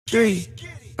3.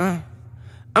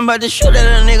 I'm about to shoot at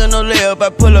a nigga, no layup. I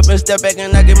pull up and step back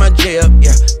and I get my J up,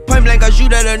 yeah. Point blank, I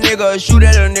shoot at a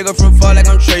nigga from far like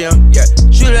I'm Trey Young, yeah.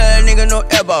 Shoot at a nigga, no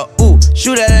airball, ooh.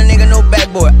 Shoot at a nigga, no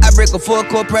backboard. I break a full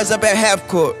court press up at half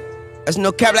court. That's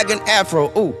no cap like an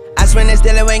Afro, ooh. I swear that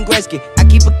still Lil Wayne Gretzky. I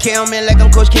keep a K on me like I'm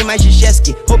Coach K, my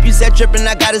Krzyzewski. Hope you set trippin',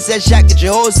 I got a set shot. Get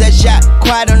your whole set shot.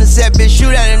 Quiet on the set, bitch.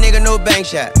 Shoot at a nigga, no bank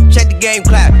shot. Check the game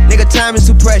clock, nigga, time is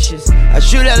too precious. I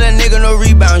shoot at a nigga, no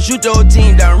rebound. Shoot the whole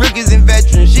team down, rookies and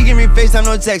veterans. She give me FaceTime,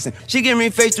 no texting. She give me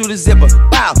face through the zipper.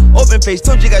 Wow, open face.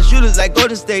 Told you got shooters like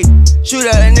Golden State. Shoot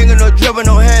at a nigga, no dribble,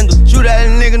 no handles. Shoot at a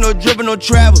nigga, no dribble, no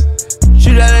travel.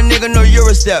 Shoot at a nigga, no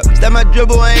Eurostep. Step my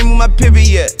dribble, I ain't move my pivot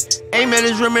yet. Aim at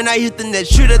his rim and I hit the net.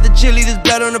 Shoot at the chili, there's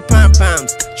blood on the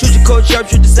pom-poms. Shoot your coach up,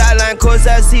 shoot the sideline.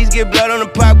 Courtside seats, get blood on the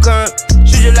popcorn.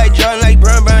 Shoot you like Jordan, like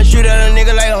Brown. Shoot at a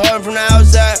nigga like Harden from the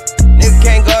outside. Nigga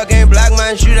can't guard, can't block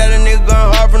mine. Shoot at a nigga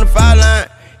going hard from the foul line.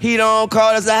 He don't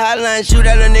call us a hotline. Shoot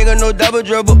at a nigga, no double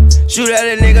dribble. Shoot at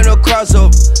a nigga, no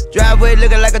crossover. Driveway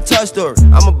looking like a toy store.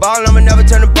 I'm a ball, I'ma never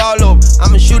turn the ball over.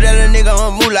 I'ma shoot at a nigga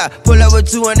on moolah. Pull up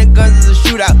with 200 guns, it's a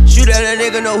shootout. Shoot at a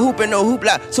nigga, no hoopin', no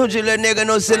hoopla. Told you little nigga,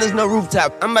 no ceilings, no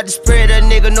rooftop. I'm about to spray that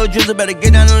nigga, no drizzle. Better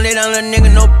get down and lay down, little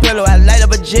nigga, no pillow. I light up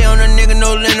a J on a nigga,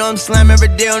 no lino. I'm slime every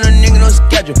day on a nigga, no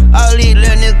schedule. All these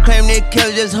little niggas claim they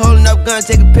kill, just holding up guns,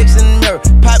 taking pics in the mirror.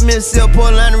 Pop me a seal, pull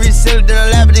a line and reseal it. Then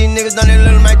I laugh at these niggas, don't they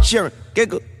little my cheering.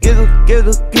 Giggle, giggle,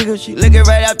 giggle, giggle. She lick it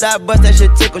right after I bust that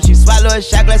shit tickle. She swallow a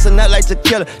shot glass and nut like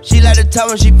tequila. She like to talk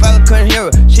when she fuck, couldn't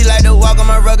hear her. She like to walk on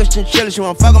my rug, chinchilla. She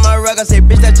want fuck on my rug, I say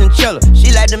bitch that chinchilla.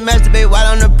 She like to masturbate while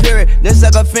on the period. Then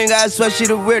suck her finger, I swear she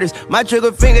the weirdest. My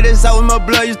trigger finger, this out with my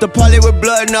blood. Used to parlay with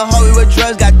blood in the hallway with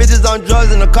drugs. Got bitches on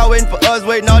drugs in the car waiting for us.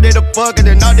 Waiting all day to fuck and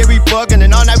then all day we fucking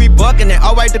and all night we bucking. And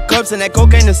all white the cups and that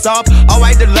cocaine is soft. All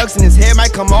white deluxe and his hair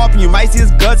might come off and you might see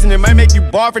his guts and it might make you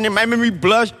barf and it might make me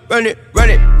blush. Run it, run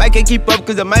it. I can't keep up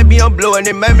cause I might be on blow and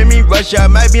it might make me rush. I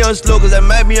might be on slow cause I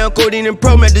might be on codeine and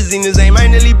promethazine. This ain't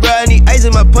mindly bro, I need ice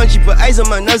in my punch. She put ice on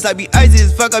my nuts, I be icy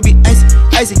as fuck, I be icy,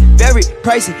 icy, very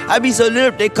pricey. I be so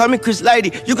lit up, they call me Chris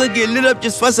Lighty. You could get lit up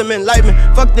just for some enlightenment.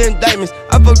 Fuck the indictments,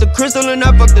 I fuck the crystal and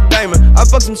I fuck the diamond. I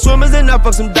fuck some swimmers and I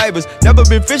fuck some divers. Never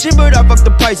been fishing but I fuck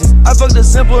the Pisces. I fuck the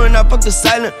simple and I fuck the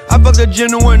silent. I fuck the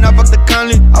genuine, I fuck the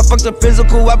kindly. I fuck the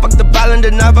physical, I fuck the violent.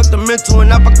 And I fuck the mental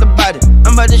and I fuck the body.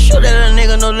 I'm about to shoot at a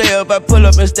nigga, no layup. I pull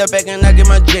up and step back and I get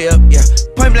my J up, yeah.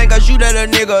 Point blank, I shoot at a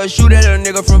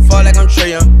nigga from far like I'm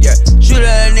Trey Young, yeah. Shoot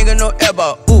at a nigga, no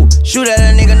airball, ooh. Shoot at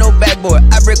a nigga, no backboard.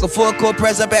 I break a full court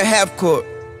press up at half court.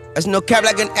 That's no cap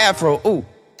like an Afro, ooh.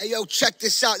 Hey yo, check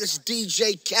this out, this is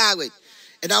DJ Khaled.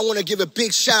 And I want to give a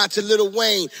big shout out to Lil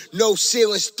Wayne, No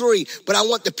Ceilings 3. But I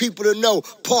want the people to know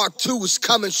part 2 is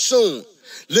coming soon.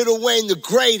 Lil Wayne the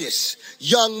greatest,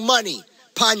 Young Money,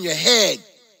 upon your head.